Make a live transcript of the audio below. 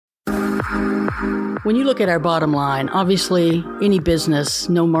When you look at our bottom line, obviously any business,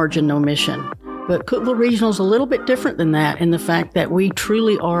 no margin, no mission. But Cookeville Regional is a little bit different than that in the fact that we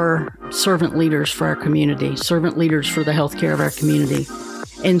truly are servant leaders for our community, servant leaders for the healthcare of our community.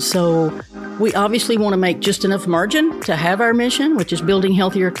 And so we obviously want to make just enough margin to have our mission, which is building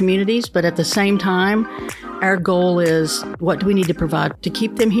healthier communities. But at the same time, our goal is what do we need to provide to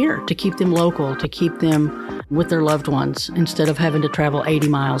keep them here, to keep them local, to keep them with their loved ones instead of having to travel 80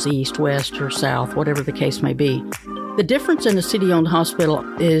 miles east, west, or south, whatever the case may be. The difference in a city-owned hospital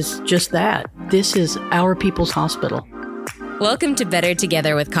is just that. This is our people's hospital. Welcome to Better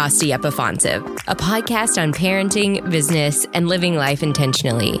Together with Costi Epifonsev, a podcast on parenting, business, and living life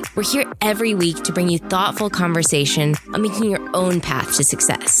intentionally. We're here every week to bring you thoughtful conversation on making your own path to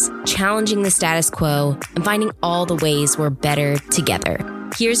success, challenging the status quo, and finding all the ways we're better together.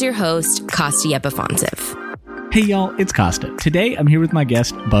 Here's your host, Costi Epifonsev. Hey y'all, it's Costa. Today I'm here with my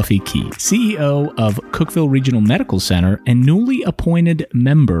guest, Buffy Key, CEO of Cookeville Regional Medical Center and newly appointed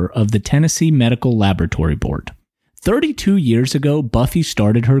member of the Tennessee Medical Laboratory Board. 32 years ago, Buffy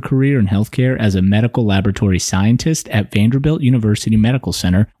started her career in healthcare as a medical laboratory scientist at Vanderbilt University Medical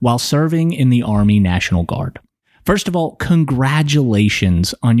Center while serving in the Army National Guard. First of all,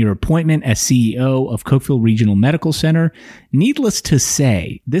 congratulations on your appointment as CEO of Cookeville Regional Medical Center. Needless to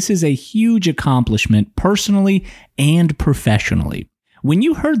say, this is a huge accomplishment personally and professionally. When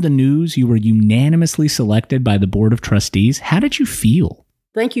you heard the news you were unanimously selected by the Board of Trustees, how did you feel?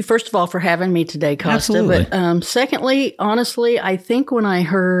 Thank you, first of all, for having me today, Costa. Absolutely. But secondly, honestly, I think when I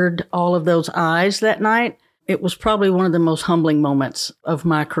heard all of those ayes that night, it was probably one of the most humbling moments of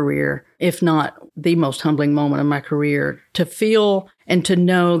my career, if not the most humbling moment of my career, to feel and to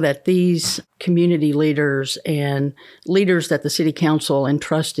know that these community leaders and leaders that the city council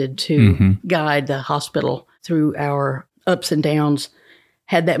entrusted to guide the hospital through our ups and downs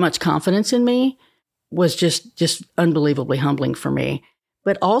had that much confidence in me was just unbelievably humbling for me.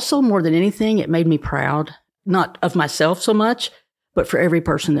 But also, more than anything, it made me proud, not of myself so much, but for every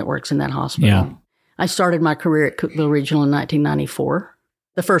person that works in that hospital. Yeah. I started my career at Cookeville Regional in 1994,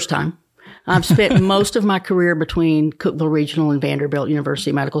 the first time. I've spent most of my career between Cookeville Regional and Vanderbilt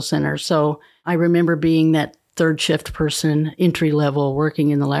University Medical Center. So I remember being that third shift person, entry level, working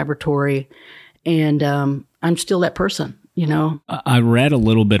in the laboratory. And I'm still that person, you know. I read a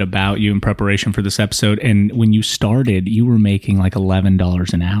little bit about you in preparation for this episode. And when you started, you were making like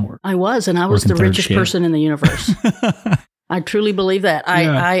 $11 an hour. I was, and I was the richest person in the universe. I truly believe that.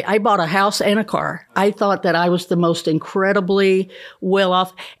 I bought a house and a car. I thought that I was the most incredibly well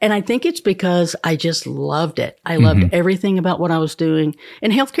off. And I think it's because I just loved it. I loved everything about what I was doing.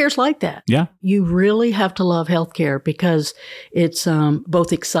 And healthcare's like that. Yeah. You really have to love healthcare because it's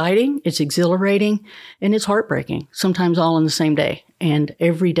both exciting, it's exhilarating, and it's heartbreaking. Sometimes all in the same day. And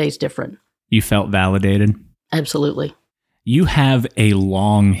every day's different. You felt validated? Absolutely. You have a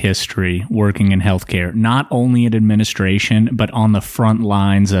long history working in healthcare, not only in administration, but on the front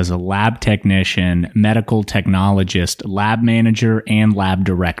lines as a lab technician, medical technologist, lab manager, and lab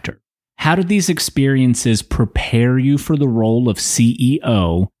director. How did these experiences prepare you for the role of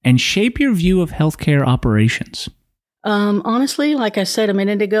CEO and shape your view of healthcare operations? Honestly, like I said a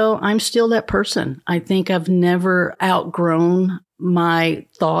minute ago, I'm still that person. I think I've never outgrown my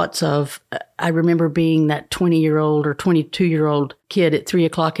thoughts of, I remember being that 20-year-old or 22-year-old kid at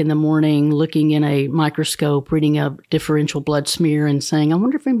 3:00 in the morning, looking in a microscope, reading a differential blood smear and saying, I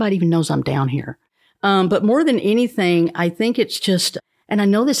wonder if anybody even knows I'm down here. But more than anything, I think it's just, and I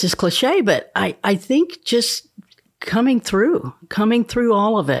know this is cliche, but I think just coming through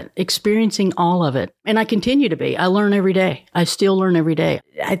all of it, experiencing all of it. And I continue to be. I learn every day. I still learn every day.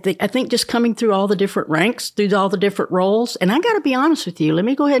 I think just coming through all the different ranks, through all the different roles. And I got to be honest with you. Let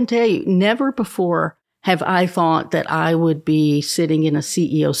me go ahead and tell you, never before have I thought that I would be sitting in a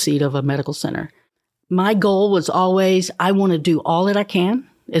CEO seat of a medical center. My goal was always, I want to do all that I can,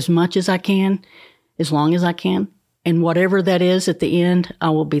 as much as I can, as long as I can. And whatever that is at the end, I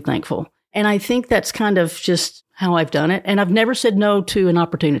will be thankful. And I think that's kind of just how I've done it. And I've never said no to an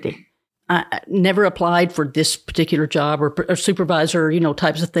opportunity. I never applied for this particular job or supervisor,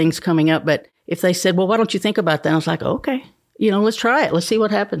 types of things coming up. But if they said, well, why don't you think about that? I was like, okay, let's try it. Let's see what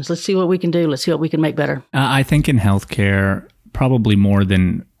happens. Let's see what we can do. Let's see what we can make better. I think in healthcare, probably more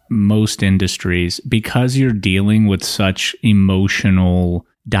than most industries, because you're dealing with such emotional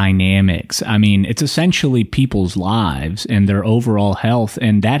dynamics. I mean, it's essentially people's lives and their overall health,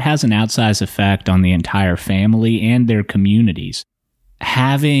 and that has an outsized effect on the entire family and their communities.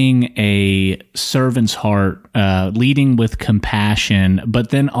 Having a servant's heart, leading with compassion, but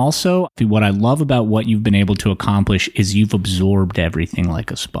then also what I love about what you've been able to accomplish is you've absorbed everything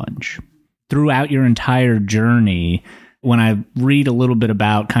like a sponge. throughout your entire journey, when I read a little bit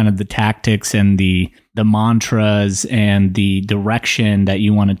about kind of the tactics and the mantras and the direction that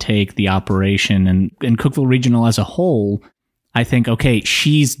you want to take the operation and Cookeville Regional as a whole, I think, okay,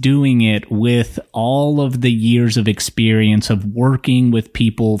 she's doing it with all of the years of experience of working with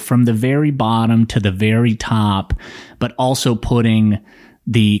people from the very bottom to the very top, but also putting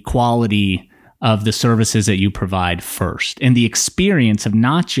the quality of the services that you provide first and the experience of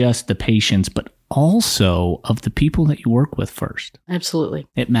not just the patients, but also of the people that you work with first. Absolutely.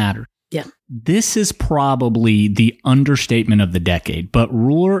 It matters. Yeah. This is probably the understatement of the decade, but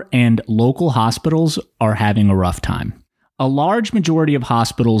rural and local hospitals are having a rough time. A large majority of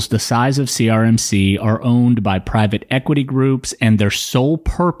hospitals the size of CRMC are owned by private equity groups, and their sole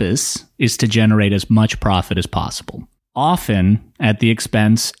purpose is to generate as much profit as possible, often at the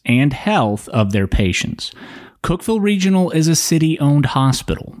expense and health of their patients. Cookeville Regional is a city-owned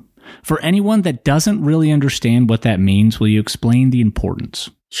hospital. For anyone that doesn't really understand what that means, will you explain the importance?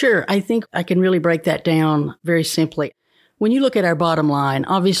 Sure. I think I can really break that down very simply. When you look at our bottom line,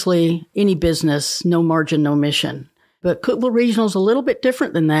 obviously, any business, no margin, no mission. But Cookeville Regional is a little bit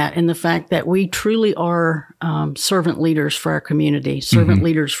different than that in the fact that we truly are servant leaders for our community, servant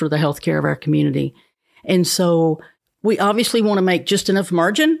leaders for the healthcare of our community. And so we obviously want to make just enough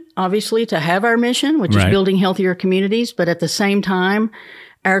margin, obviously, to have our mission, which is building healthier communities. But at the same time,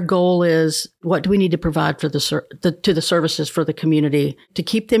 our goal is, what do we need to provide for to the services for the community to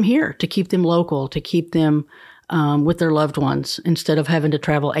keep them here, to keep them local, to keep them with their loved ones instead of having to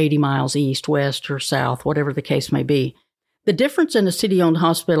travel 80 miles east, west, or south, whatever the case may be. The difference in a city-owned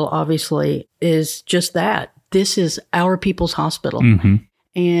hospital, obviously, is just that. This is our people's hospital.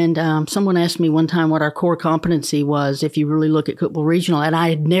 And someone asked me one time what our core competency was if you really look at Cookeville Regional, and I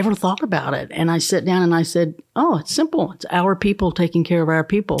had never thought about it. And I sat down and I said, oh, it's simple. It's our people taking care of our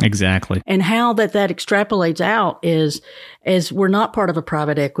people. Exactly. And how that extrapolates out is, as we're not part of a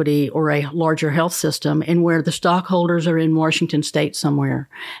private equity or a larger health system, and where the stockholders are in Washington State somewhere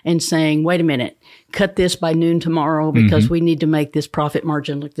and saying, wait a minute, cut this by noon tomorrow because we need to make this profit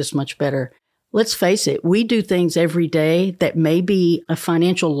margin look this much better. Let's face it, we do things every day that may be a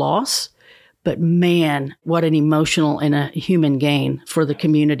financial loss, but man, what an emotional and a human gain for the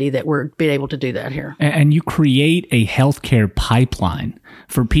community that we're being able to do that here. And you create a healthcare pipeline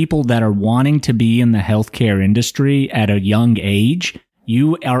for people that are wanting to be in the healthcare industry at a young age.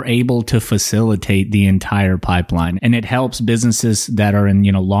 You are able to facilitate the entire pipeline, and it helps businesses that are in,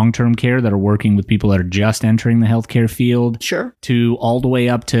 long-term care that are working with people that are just entering the healthcare field. Sure. To all the way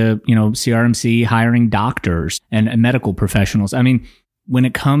up to, CRMC hiring doctors and medical professionals. I mean, when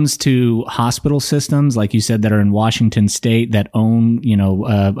it comes to hospital systems, like you said, that are in Washington State that own,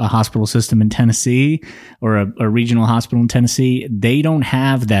 a hospital system in Tennessee or a regional hospital in Tennessee, they don't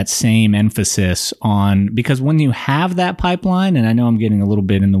have that same emphasis on, because when you have that pipeline, and I know I'm getting a little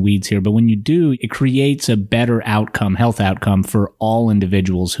bit in the weeds here, but when you do, it creates a better outcome, health outcome for all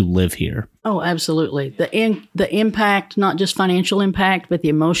individuals who live here. Oh, absolutely. The impact, not just financial impact, but the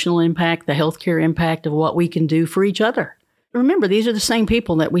emotional impact, the healthcare impact of what we can do for each other. Remember, these are the same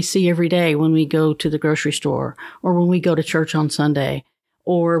people that we see every day when we go to the grocery store or when we go to church on Sunday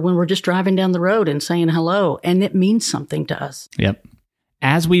or when we're just driving down the road and saying hello. And it means something to us. Yep.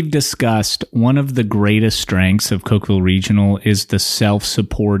 As we've discussed, one of the greatest strengths of Cookeville Regional is the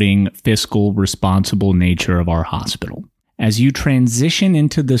self-supporting, fiscal, responsible nature of our hospital. As you transition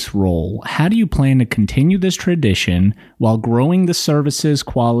into this role, how do you plan to continue this tradition while growing the services,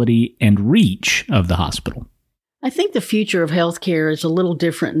 quality, and reach of the hospital? I think the future of healthcare is a little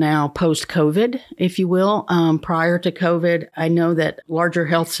different now post-COVID, if you will. Prior to COVID, I know that larger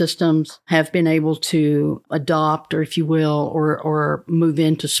health systems have been able to adopt, or if you will, or move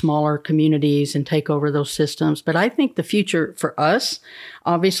into smaller communities and take over those systems. But I think the future for us,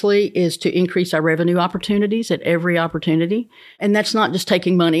 obviously, is to increase our revenue opportunities at every opportunity. And that's not just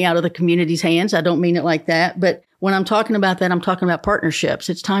taking money out of the community's hands. I don't mean it like that, but when I'm talking about that, I'm talking about partnerships.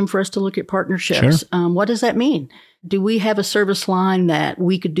 It's time for us to look at partnerships. Sure. What does that mean? Do we have a service line that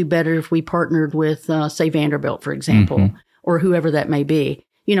we could do better if we partnered with, say, Vanderbilt, for example, or whoever that may be?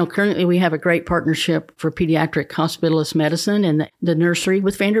 Currently we have a great partnership for pediatric hospitalist medicine and the nursery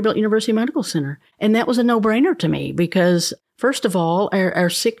with Vanderbilt University Medical Center. And that was a no-brainer to me because, first of all, our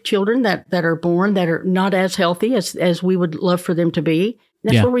sick children that are born that are not as healthy as we would love for them to be,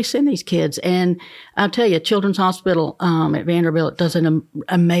 that's where we send these kids. And I'll tell you, Children's Hospital at Vanderbilt does an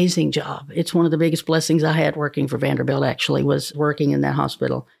amazing job. It's one of the biggest blessings I had working for Vanderbilt, actually, was working in that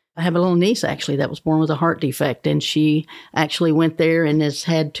hospital. I have a little niece, actually, that was born with a heart defect, and she actually went there and has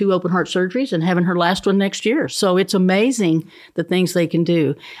had 2 open heart surgeries and having her last one next year. So it's amazing the things they can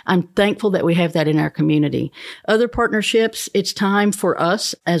do. I'm thankful that we have that in our community. Other partnerships, it's time for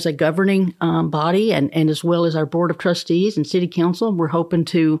us as a governing body and as well as our board of trustees and city council. We're hoping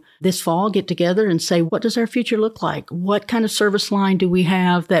to this fall get together and say, what does our future look like? What kind of service line do we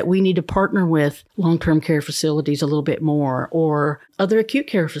have that we need to partner with long-term care facilities a little bit more, or other acute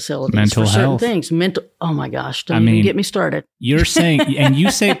care facilities mental for certain health things. Oh my gosh, don't even get me started. You're saying, and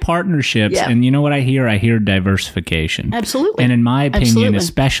you say partnerships, Yeah. and you know what I hear? I hear diversification. Absolutely. And in my opinion, Absolutely.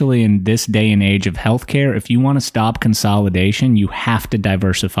 especially in this day and age of healthcare, if you want to stop consolidation, you have to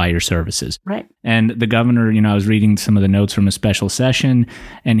diversify your services. Right. And the governor, I was reading some of the notes from a special session,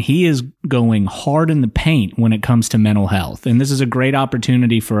 and he is going hard in the paint when it comes to mental health. And this is a great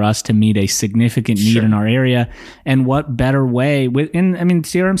opportunity for us to meet a significant need Sure. in our area. And what better way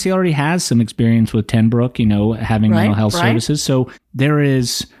CRMC already has some experience with Tenbrook, having mental health services. So there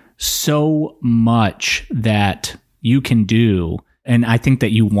is so much that you can do, and I think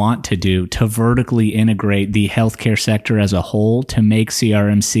that you want to do, to vertically integrate the healthcare sector as a whole to make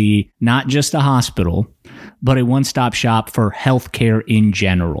CRMC not just a hospital, but a one-stop shop for healthcare in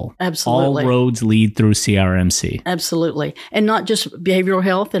general. Absolutely. All roads lead through CRMC. Absolutely. And not just behavioral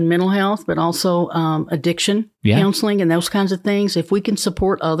health and mental health, but also addiction counseling and those kinds of things. If we can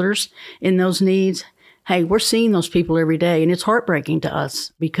support others in those needs, hey, we're seeing those people every day, and it's heartbreaking to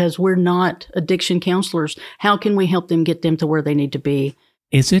us because we're not addiction counselors. How can we help them get them to where they need to be?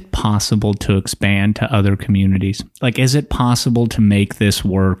 Is it possible to expand to other communities? Like, is it possible to make this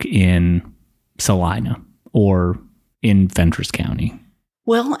work in Salina or in Fentress County?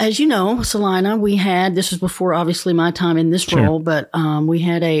 Well, as you know, Salina, this was before obviously my time in this role, but we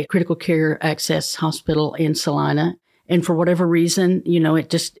had a critical care access hospital in Salina. And for whatever reason,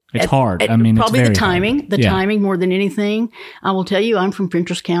 it's hard. Probably it's very the timing, hard. Timing more than anything. I will tell you, I'm from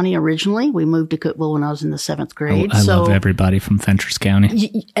Fentress County originally. We moved to Cookeville when I was in the 7th grade. I love everybody from Fentress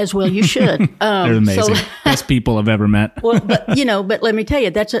County. As well, you should. They're amazing. Best people I've ever met. Well, but let me tell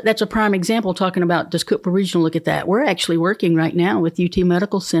you, that's a prime example talking about, does Cookeville Regional look at that? We're actually working right now with UT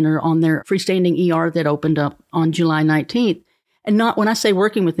Medical Center on their freestanding ER that opened up on July 19th. And not when I say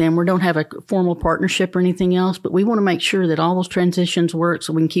working with them, we don't have a formal partnership or anything else, but we want to make sure that all those transitions work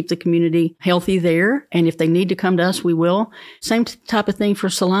so we can keep the community healthy there. And if they need to come to us, we will. Same type of thing for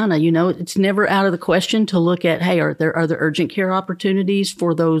Salina. It's never out of the question to look at, hey, are there other urgent care opportunities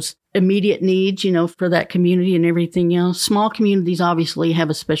for those immediate needs, for that community and everything else. Small communities obviously have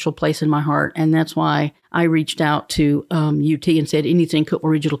a special place in my heart. And that's why I reached out to UT and said, anything Cookeville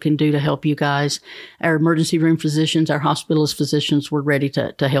Regional can do to help you guys. Our emergency room physicians, our hospitalist physicians, we're ready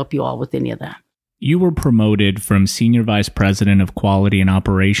to help you all with any of that. You were promoted from Senior Vice President of Quality and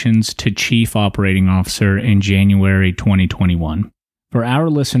Operations to Chief Operating Officer in January 2021. For our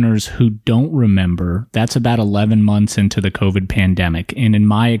listeners who don't remember, that's about 11 months into the COVID pandemic, and in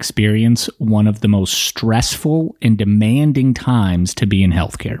my experience, one of the most stressful and demanding times to be in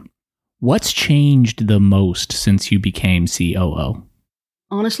healthcare. What's changed the most since you became COO?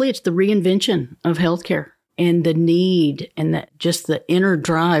 Honestly, it's the reinvention of healthcare and the need and just the inner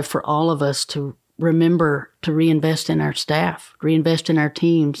drive for all of us to remember to reinvest in our staff, reinvest in our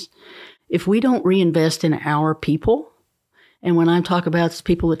teams. If we don't reinvest in our people, and when I talk about it's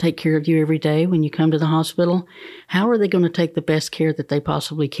people that take care of you every day when you come to the hospital, how are they going to take the best care that they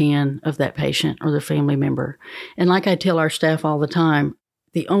possibly can of that patient or their family member? And like I tell our staff all the time,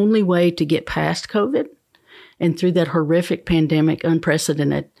 the only way to get past COVID and through that horrific pandemic,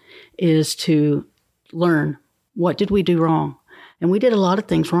 unprecedented, is to learn, what did we do wrong? And we did a lot of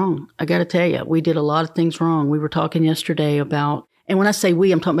things wrong. I got to tell you, we did a lot of things wrong. We were talking yesterday about, and when I say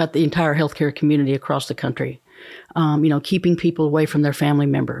we, I'm talking about the entire healthcare community across the country. Keeping people away from their family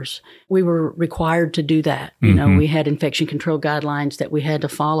members. We were required to do that. We had infection control guidelines that we had to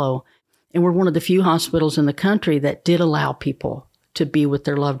follow. And we're one of the few hospitals in the country that did allow people to be with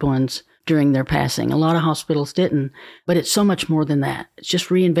their loved ones during their passing. A lot of hospitals didn't, but it's so much more than that. It's just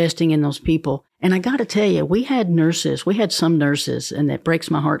reinvesting in those people. And I got to tell you, we had some nurses, and that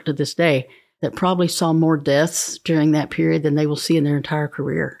breaks my heart to this day, that probably saw more deaths during that period than they will see in their entire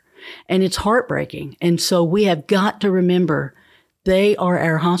career. And it's heartbreaking. And so we have got to remember they are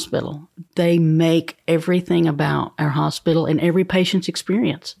our hospital. They make everything about our hospital and every patient's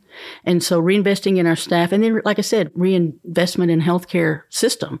experience. And so reinvesting in our staff, and then, like I said, reinvestment in healthcare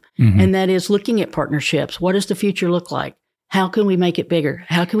system. And that is looking at partnerships. What does the future look like? How can we make it bigger?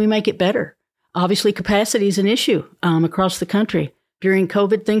 How can we make it better? Obviously, capacity is an issue across the country. During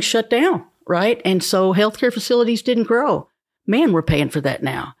COVID, things shut down, right? And so healthcare facilities didn't grow. man, we're paying for that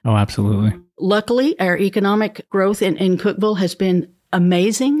now. Oh, absolutely. Luckily, our economic growth in Cookeville has been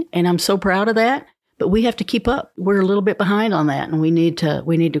amazing, and I'm so proud of that. But we have to keep up. We're a little bit behind on that, and we need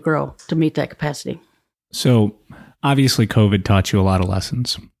to grow to meet that capacity. So obviously COVID taught you a lot of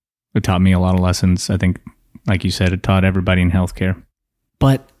lessons. It taught me a lot of lessons. I think, like you said, it taught everybody in healthcare.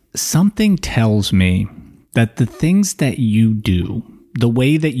 But something tells me that the things that you do, the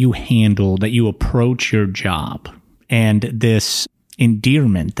way that you handle, that you approach your job, and this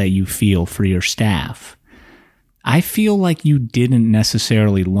endearment that you feel for your staff, I feel like you didn't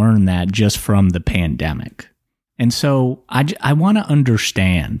necessarily learn that just from the pandemic. And so I want to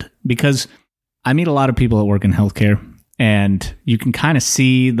understand, because I meet a lot of people that work in healthcare, and you can kind of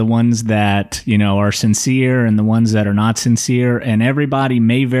see the ones that, are sincere and the ones that are not sincere. And everybody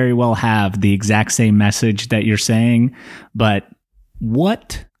may very well have the exact same message that you're saying. But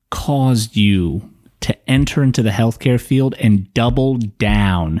what caused you to enter into the healthcare field and double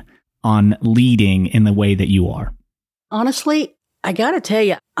down on leading in the way that you are? Honestly, I got to tell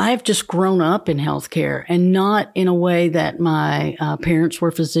you, I've just grown up in healthcare, and not in a way that my parents were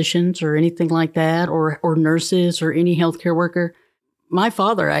physicians or anything like that, or nurses or any healthcare worker. My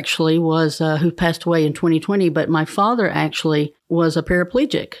father actually was, who passed away in 2020, but my father actually was a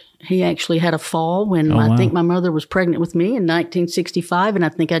paraplegic. He actually had a fall when I think my mother was pregnant with me in 1965, and I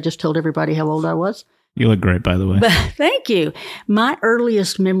think I just told everybody how old I was. You look great, by the way. But, thank you. My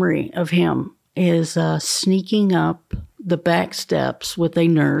earliest memory of him is sneaking up the back steps with a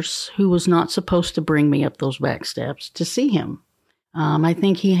nurse who was not supposed to bring me up those back steps to see him. I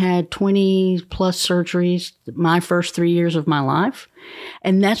think he had 20 plus surgeries my first 3 years of my life.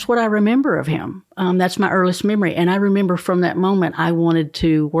 And that's what I remember of him. That's my earliest memory. And I remember from that moment, I wanted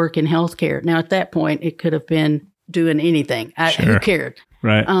to work in healthcare. Now, at that point, it could have been doing anything. Who cared?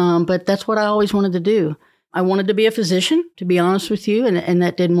 Right. But that's what I always wanted to do. I wanted to be a physician, to be honest with you, and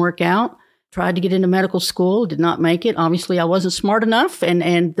that didn't work out. Tried to get into medical school, did not make it. Obviously, I wasn't smart enough,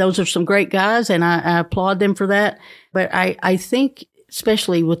 and those are some great guys, and I applaud them for that. But I think,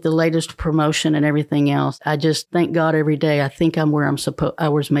 especially with the latest promotion and everything else, I just thank God every day. I think I'm where I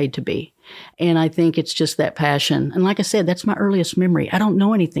was made to be. And I think it's just that passion. And like I said, that's my earliest memory. I don't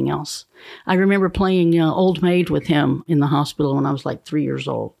know anything else. I remember playing old maid with him in the hospital when I was like 3 years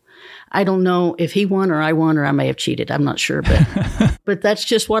old. I don't know if he won or I may have cheated. I'm not sure, but that's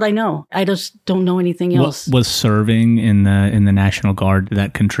just what I know. I just don't know anything else. Was serving in the National Guard, did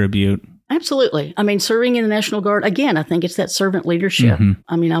that contribute? Absolutely. I mean, serving in the National Guard, again, I think it's that servant leadership. Mm-hmm.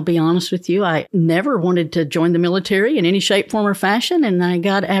 I mean, I'll be honest with you. I never wanted to join the military in any shape, form, or fashion. And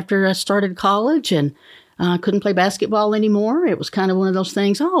after I started college and couldn't play basketball anymore. It was kind of one of those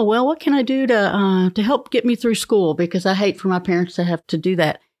things. Oh, well, what can I do to help get me through school? Because I hate for my parents to have to do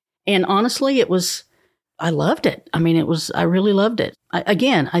that. And honestly, I loved it. I mean, I really loved it.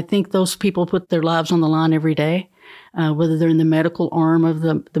 I think those people put their lives on the line every day, whether they're in the medical arm of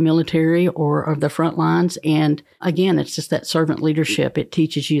the military or of the front lines. And again, it's just that servant leadership. It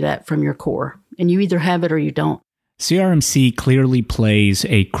teaches you that from your core, and you either have it or you don't. CRMC clearly plays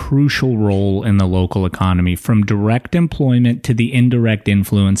a crucial role in the local economy, from direct employment to the indirect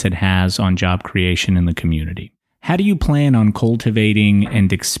influence it has on job creation in the community. How do you plan on cultivating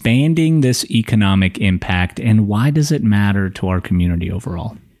and expanding this economic impact, and why does it matter to our community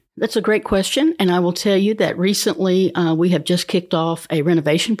overall? That's a great question, and I will tell you that recently we have just kicked off a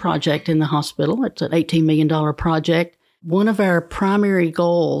renovation project in the hospital. It's an $18 million project. One of our primary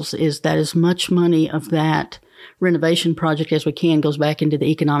goals is that as much money of that renovation project as we can goes back into the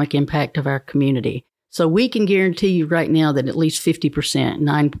economic impact of our community. So we can guarantee you right now that at least 50%,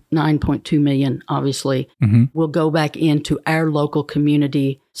 $9.2 million, obviously, will go back into our local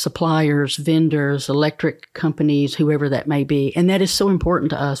community, suppliers, vendors, electric companies, whoever that may be. And that is so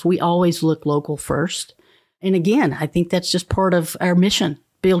important to us. We always look local first. And again, I think that's just part of our mission,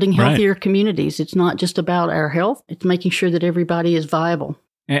 building healthier communities. It's not just about our health. It's making sure that everybody is viable.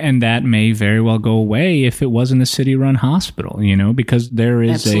 And that may very well go away if it wasn't a city-run hospital, because there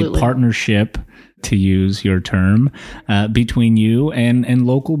is a partnership, to use your term, between you and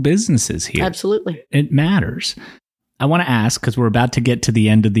local businesses here. Absolutely. It matters. I want to ask, because we're about to get to the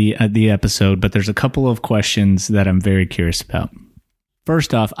end of the episode, but there's a couple of questions that I'm very curious about.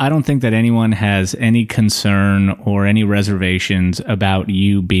 First off, I don't think that anyone has any concern or any reservations about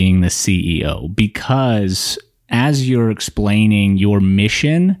you being the CEO, because as you're explaining your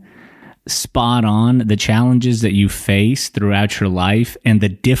mission, spot on, the challenges that you face throughout your life and the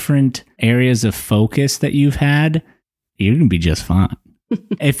different areas of focus that you've had, you're going to be just fine.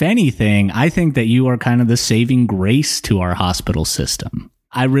 If anything, I think that you are kind of the saving grace to our hospital system.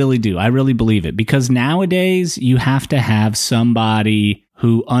 I really do. I really believe it, because nowadays you have to have somebody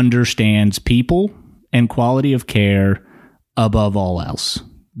who understands people and quality of care above all else,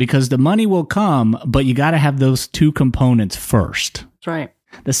 because the money will come, but you got to have those two components first. That's right.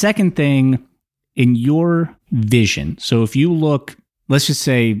 The second thing, in your vision, so if you look, let's just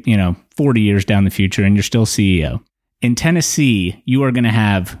say, 40 years down the future and you're still CEO, in Tennessee, you are going to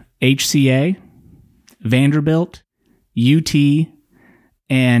have HCA, Vanderbilt, UT,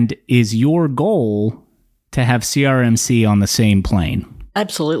 and is your goal to have CRMC on the same plane?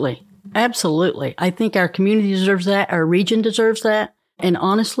 Absolutely. Absolutely. I think our community deserves that. Our region deserves that. And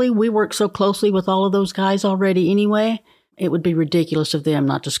honestly, we work so closely with all of those guys already anyway. It would be ridiculous of them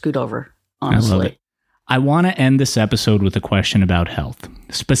not to scoot over, honestly. I love it. I want to end this episode with a question about health,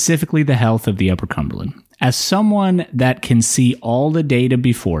 specifically the health of the Upper Cumberland. As someone that can see all the data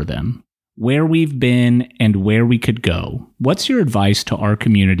before them, where we've been and where we could go, what's your advice to our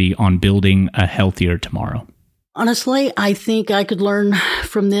community on building a healthier tomorrow? Honestly, I think I could learn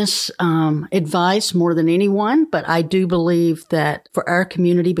from this advice more than anyone, but I do believe that for our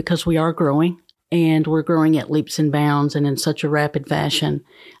community, because we are growing and we're growing at leaps and bounds and in such a rapid fashion,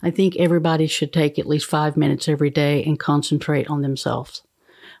 I think everybody should take at least 5 minutes every day and concentrate on themselves.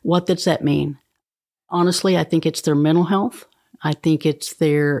 What does that mean? Honestly, I think it's their mental health. I think it's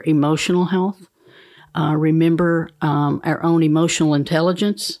their emotional health. Remember our own emotional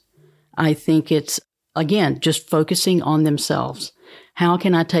intelligence. I think it's, again, just focusing on themselves. How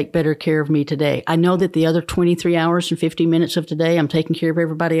can I take better care of me today? I know that the other 23 hours and 50 minutes of today, I'm taking care of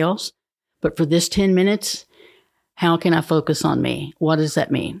everybody else. But for this 10 minutes, how can I focus on me? What does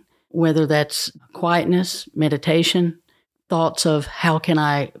that mean? Whether that's quietness, meditation, thoughts of how can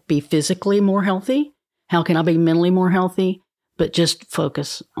I be physically more healthy? How can I be mentally more healthy? But just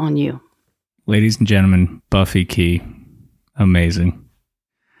focus on you. Ladies and gentlemen, Buffy Key. Amazing.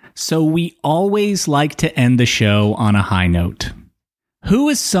 So we always like to end the show on a high note. Who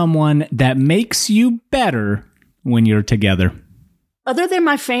is someone that makes you better when you're together? Other than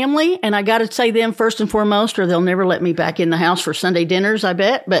my family, and I got to say them first and foremost, or they'll never let me back in the house for Sunday dinners, I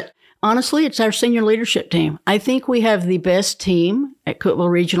bet. But honestly, it's our senior leadership team. I think we have the best team at Cookeville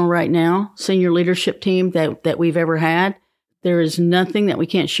Regional right now, senior leadership team that we've ever had. There is nothing that we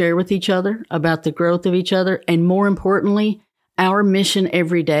can't share with each other about the growth of each other. And more importantly, our mission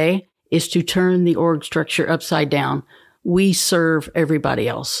every day is to turn the org structure upside down. We serve everybody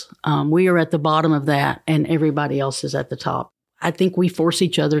else. We are at the bottom of that, and everybody else is at the top. I think we force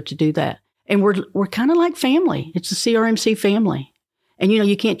each other to do that. And we're kind of like family. It's a CRMC family. And,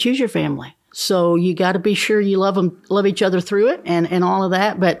 you can't choose your family. So you got to be sure you love each other through it and all of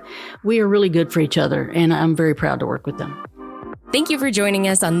that. But we are really good for each other, and I'm very proud to work with them. Thank you for joining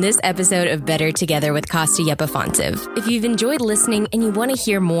us on this episode of Better Together with Costa Yepafonsev. If you've enjoyed listening and you want to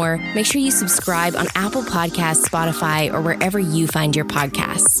hear more, make sure you subscribe on Apple Podcasts, Spotify, or wherever you find your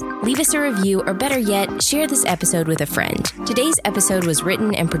podcasts. Leave us a review, or better yet, share this episode with a friend. Today's episode was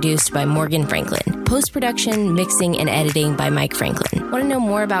written and produced by Morgan Franklin. Post-production, mixing, and editing by Mike Franklin. Want to know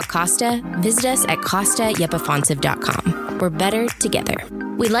more about Costa? Visit us at CostaYepafonsev.com. We're better together.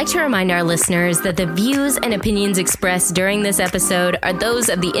 We'd like to remind our listeners that the views and opinions expressed during this episode are those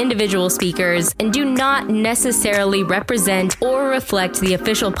of the individual speakers and do not necessarily represent or reflect the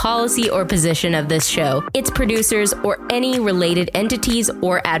official policy or position of this show, its producers, or any related entities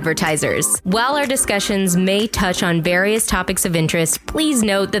or advertisers. While our discussions may touch on various topics of interest, please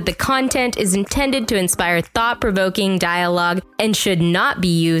note that the content is intended to inspire thought-provoking dialogue and should not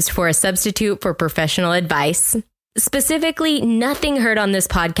be used for a substitute for professional advice. Specifically, nothing heard on this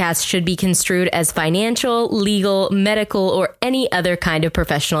podcast should be construed as financial, legal, medical, or any other kind of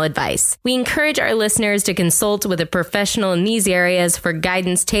professional advice. We encourage our listeners to consult with a professional in these areas for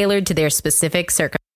guidance tailored to their specific circumstances.